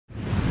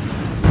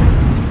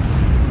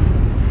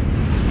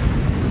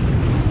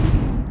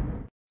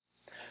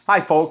Hi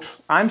folks,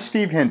 I'm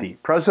Steve Hindy,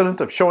 president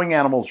of Showing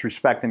Animals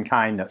Respect and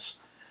Kindness.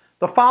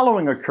 The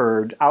following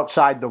occurred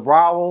outside the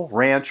Rowell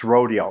Ranch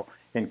Rodeo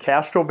in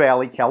Castro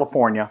Valley,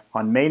 California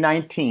on May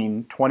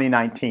 19,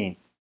 2019.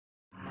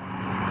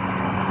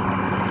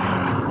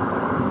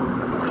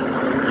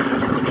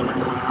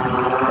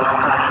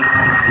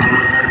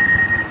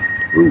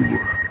 Ooh.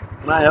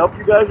 Can I help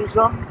you guys with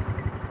something?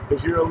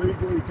 Because you're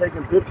illegally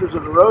taking pictures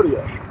of the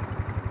rodeo.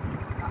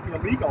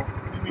 Illegal?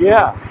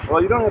 Yeah.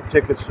 Well, you don't have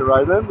tickets to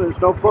ride them. There's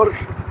no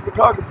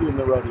photography in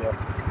the rodeo.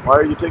 Why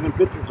are you taking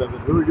pictures of it?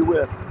 Who are you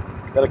with?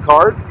 Got a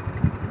card?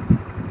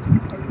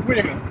 Wait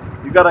a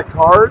minute. You got a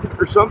card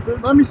or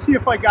something? Let me see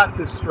if I got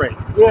this straight.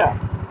 Yeah.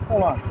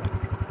 Hold on.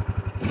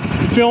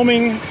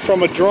 Filming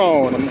from a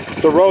drone,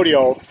 the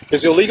rodeo,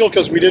 is illegal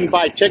because we didn't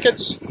buy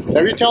tickets?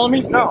 Are you telling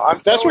me? No,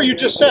 That's what you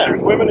just said.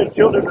 There's women and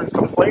children are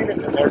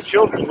complaining, and their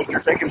children that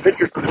you're taking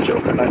pictures of the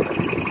children.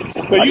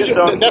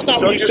 But that's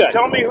not what you said.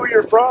 Tell me who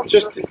you're from.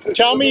 Just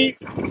tell me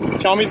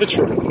the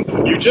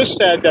truth. You just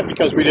said that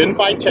because we didn't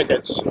buy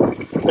tickets,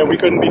 that we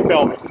couldn't be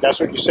filming. That's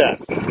what you said.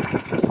 I'm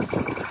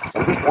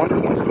just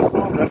wondering what's going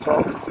on. That's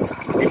all.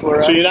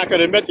 So you're not going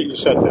to admit that you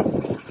said that?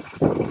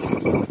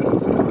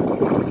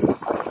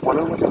 I'm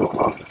wondering what's going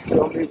on.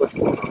 Tell me what's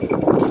going on.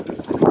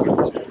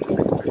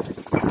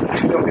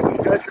 Tell me what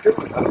you guys are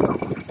doing. I don't know.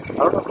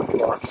 I don't know who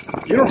you are.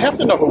 You don't have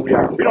to know who we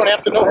are. We don't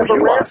have to know who you I have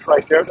a are. ranch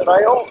right there that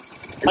I own.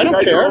 I don't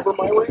care. You guys are over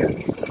my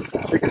ranch.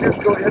 So you can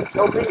just go ahead and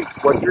tell me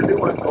what you're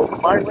doing over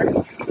my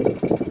ranch.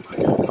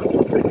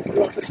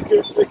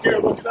 Take care.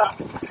 Look it up.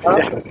 Huh?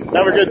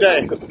 Have a good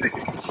day.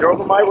 You're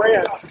over my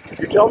ranch.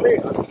 You tell me. I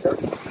don't care.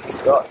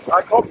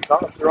 I called the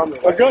cops. They're on the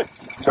way. Oh, good.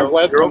 So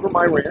you're over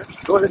my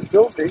ranch. Go ahead and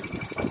film me.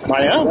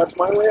 I am. That's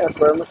my ranch.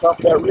 Right on the top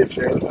of that ridge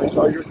there. I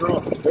saw your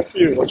drone. Good for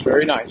you. Looks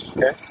very nice.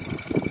 Okay.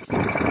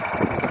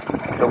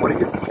 So what do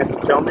you? Can you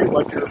tell me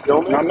what you're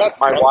filming? I'm not.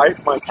 My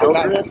wife, my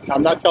children.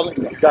 I'm not telling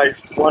you. You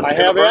guys want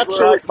to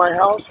burglarize my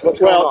house? What's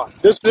going on?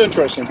 This is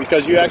interesting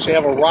because you actually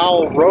have a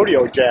Rowell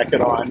rodeo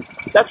jacket on.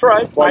 That's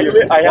right.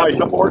 I have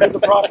no more than the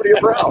property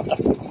of Rowell.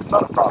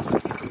 Not a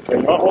problem. So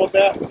you don't hold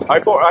that? I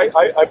bought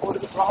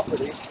the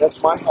property.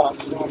 That's my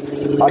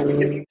house. I can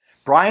give you.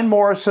 Brian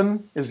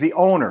Morrison is the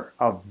owner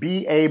of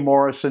B.A.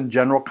 Morrison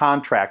General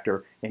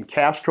Contractor in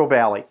Castro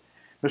Valley.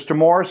 Mr.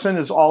 Morrison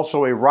is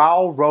also a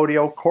Rowell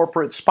Rodeo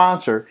corporate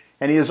sponsor,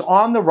 and he is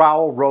on the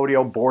Rowell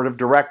Rodeo Board of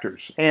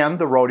Directors and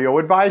the Rodeo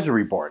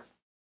Advisory Board.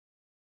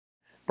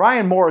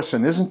 Brian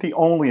Morrison isn't the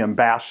only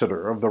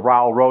ambassador of the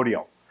Rowell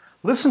Rodeo.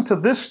 Listen to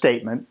this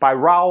statement by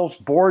Rowell's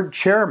board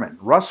chairman,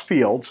 Russ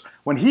Fields,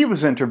 when he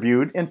was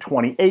interviewed in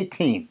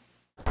 2018.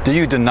 Do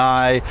you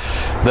deny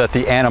that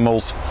the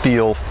animals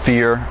feel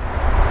fear?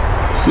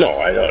 No,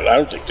 I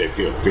don't think they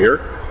feel fear.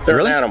 They're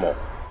Really? an animal.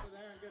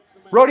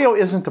 Rodeo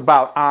isn't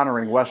about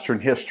honoring Western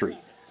history.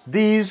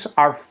 These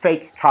are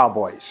fake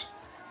cowboys.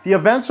 The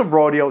events of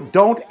rodeo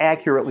don't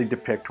accurately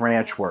depict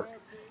ranch work.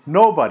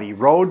 Nobody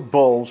rode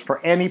bulls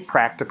for any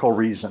practical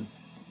reason.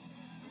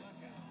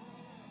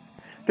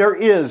 There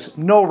is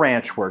no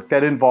ranch work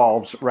that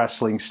involves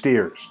wrestling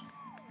steers.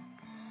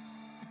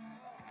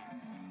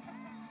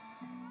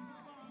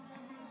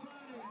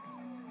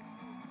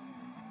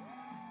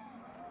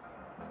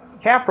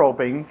 Calf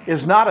roping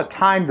is not a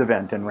timed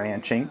event in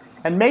ranching,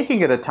 and making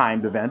it a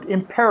timed event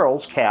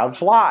imperils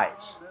calves'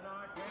 lives.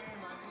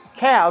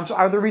 Calves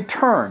are the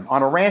return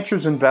on a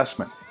rancher's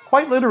investment,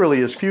 quite literally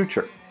his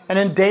future, and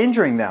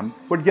endangering them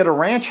would get a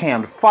ranch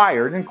hand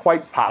fired and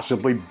quite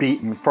possibly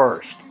beaten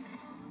first.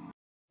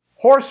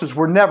 Horses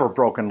were never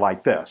broken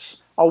like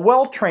this. A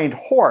well-trained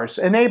horse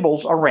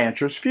enables a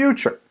rancher's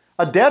future.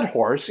 A dead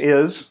horse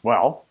is,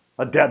 well,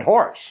 a dead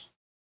horse.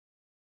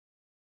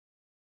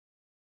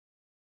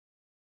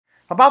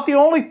 About the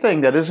only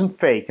thing that isn't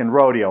fake in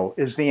rodeo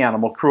is the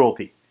animal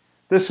cruelty.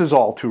 This is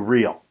all too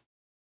real.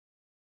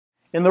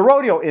 In the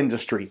rodeo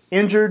industry,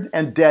 injured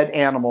and dead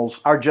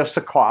animals are just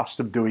a cost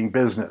of doing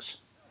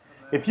business.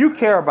 If you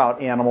care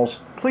about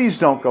animals, please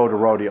don't go to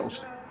rodeos.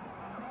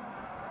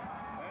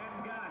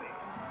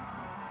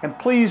 And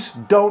please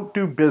don't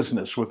do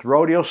business with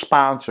rodeo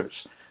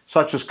sponsors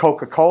such as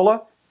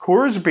Coca-Cola,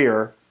 Coors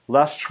Beer,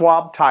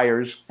 Schwab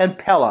Tires, and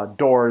Pella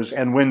Doors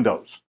and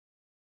Windows.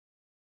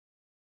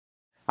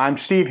 I'm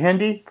Steve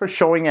Hindy for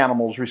Showing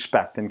Animals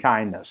Respect and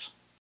Kindness.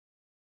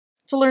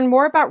 To learn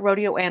more about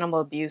rodeo animal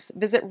abuse,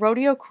 visit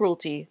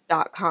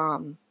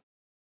rodeocruelty.com.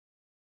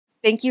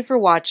 Thank you for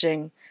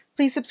watching.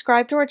 Please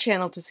subscribe to our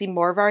channel to see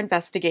more of our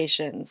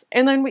investigations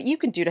and learn what you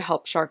can do to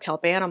help shark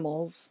help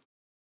animals.